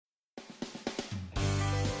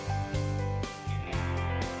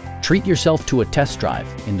Treat yourself to a test drive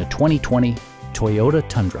in the 2020 Toyota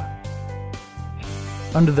Tundra.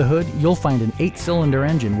 Under the hood, you'll find an 8-cylinder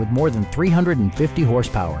engine with more than 350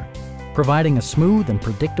 horsepower, providing a smooth and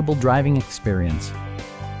predictable driving experience.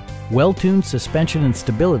 Well-tuned suspension and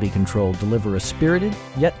stability control deliver a spirited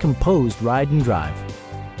yet composed ride and drive.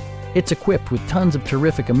 It's equipped with tons of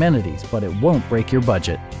terrific amenities, but it won't break your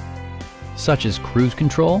budget, such as cruise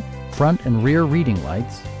control, front and rear reading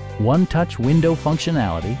lights, one-touch window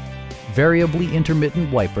functionality, variably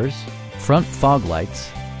intermittent wipers, front fog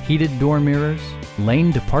lights, heated door mirrors,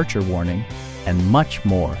 lane departure warning, and much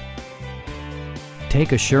more.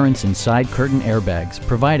 Take assurance in side curtain airbags,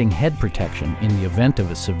 providing head protection in the event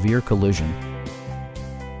of a severe collision.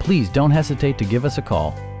 Please don't hesitate to give us a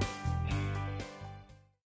call.